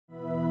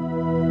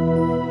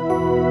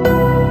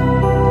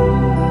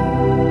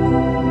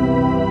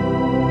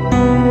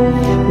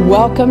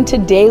Welcome to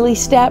Daily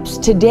Steps.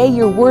 Today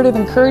your word of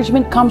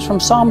encouragement comes from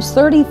Psalms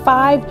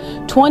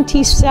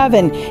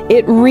 35:27.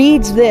 It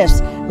reads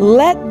this: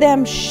 "Let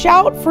them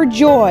shout for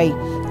joy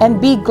and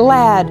be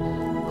glad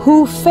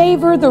who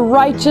favor the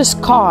righteous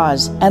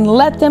cause, and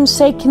let them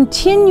say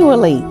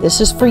continually,"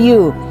 this is for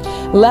you,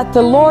 "Let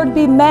the Lord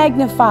be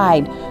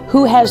magnified,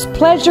 who has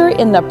pleasure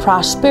in the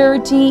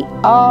prosperity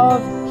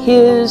of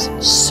His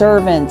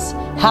servants."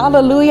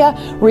 Hallelujah.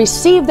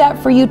 Receive that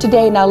for you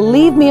today. Now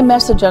leave me a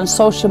message on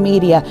social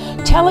media.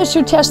 Tell us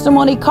your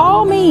testimony.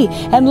 Call me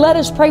and let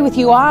us pray with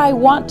you. I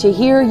want to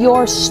hear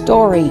your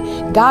story.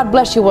 God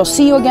bless you. We'll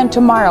see you again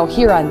tomorrow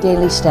here on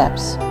Daily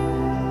Steps.